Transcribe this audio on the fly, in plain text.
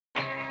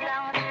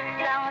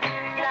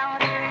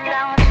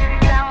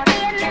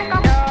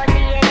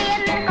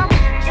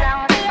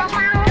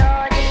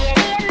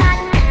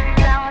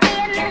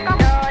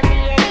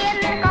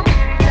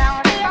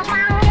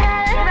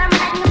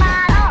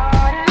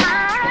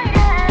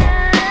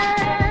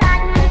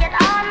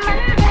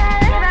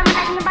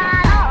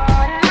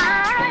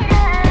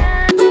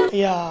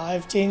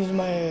changed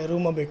my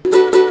room a bit.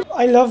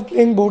 I love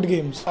playing board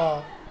games.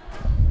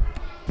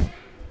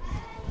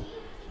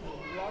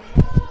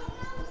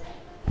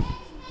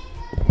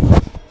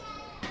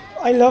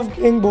 I love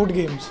playing board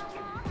games,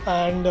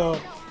 and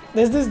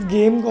there's this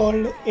game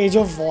called Age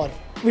of War.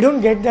 We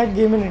don't get that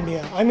game in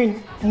India. I mean,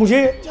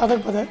 मुझे जहाँ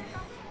तक पता है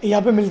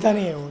यहाँ पे मिलता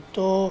नहीं है वो.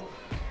 तो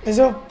there's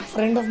a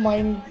friend of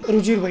mine,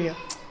 Ruchir भैया.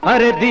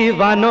 अरे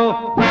दीवानो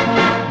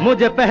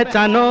मुझे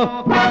पहचानो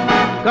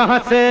कहाँ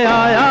से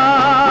आया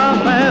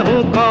मैं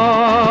हूँ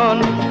कौन.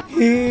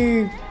 He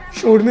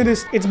showed me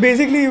this. It's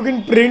basically you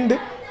can print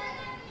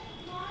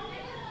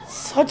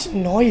such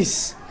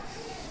noise.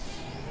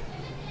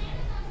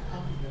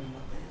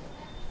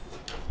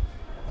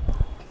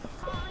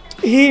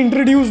 He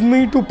introduced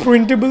me to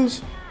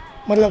printables.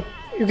 मतलब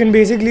you can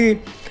basically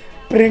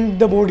print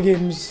the board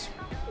games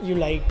you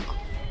like.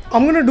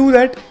 I'm gonna do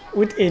that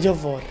with Age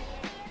of War.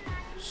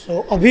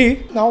 So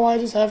abhi now I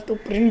just have to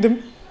print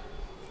them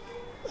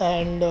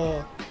and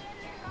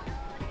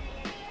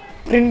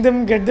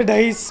get the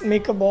dice,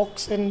 make a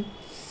box, and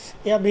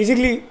yeah,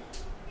 basically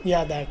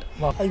yeah that.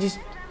 I'll just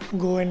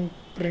go and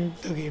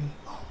print the game.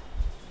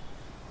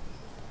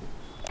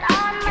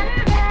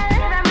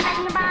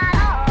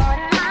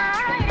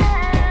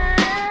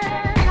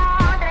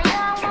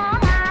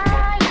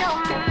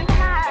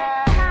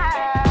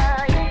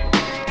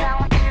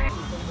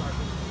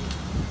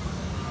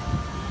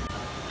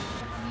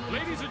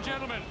 Ladies and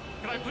gentlemen,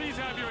 can I please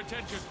have your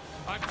attention?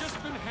 I've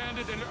just been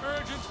handed an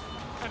urgent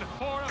and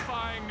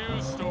horrifying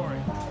news story.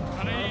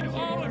 And I need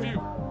all of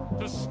you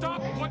to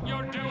stop what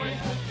you're doing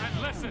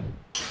and listen.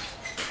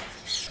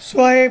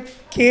 So I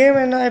came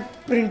and I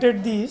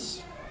printed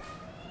these.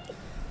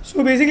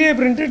 So basically I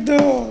printed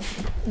the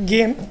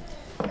game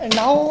and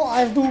now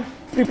I have to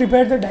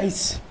prepare the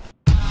dice.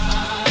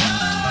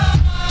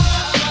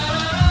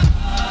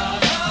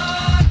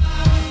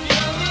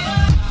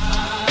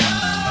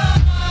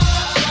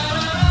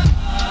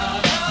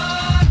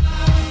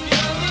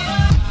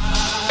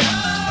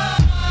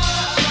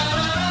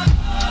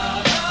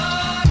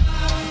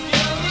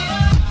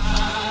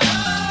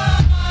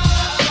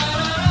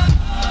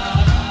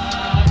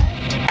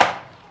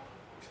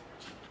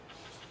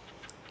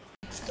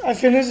 I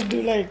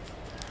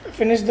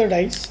finished the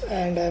dice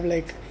and I have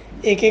like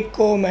एक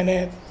को मैंने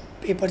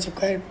paper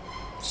चिपकाया.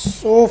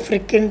 So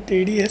freaking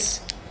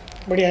tedious,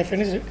 but yeah, I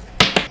finished it.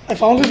 I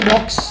found this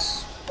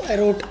box. I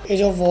wrote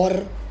Age of War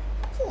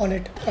on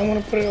it. I'm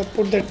gonna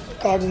put that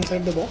cards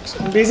inside the box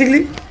and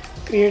basically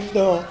create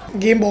the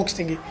game box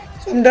thingy.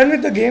 So I'm done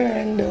with the game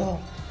and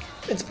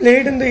it's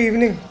played in the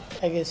evening,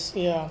 I guess.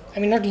 Yeah, I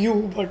mean not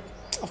you, but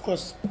of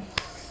course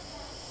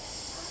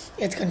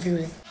it's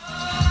confusing.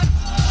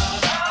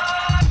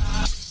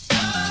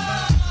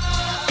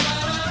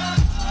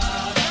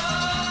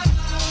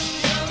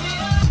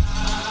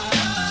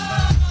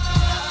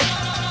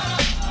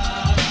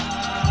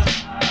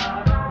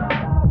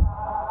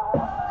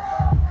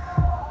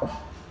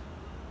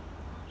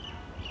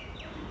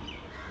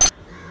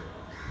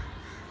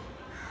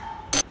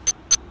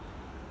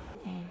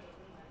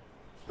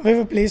 We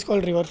have a place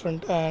called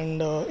Riverfront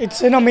and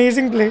it's an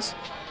amazing place,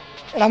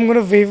 and I'm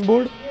gonna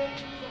waveboard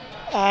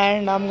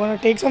and I'm gonna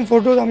take some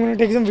photos, I'm gonna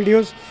take some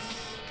videos.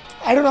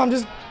 I don't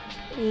know,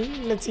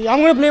 let's see,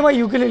 I'm gonna play my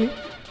ukulele.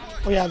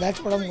 Oh yeah,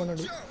 that's what I'm gonna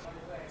do.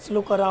 Let's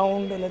look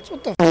around,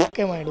 what the fuck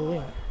am I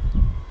doing?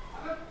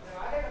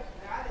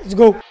 Let's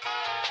go.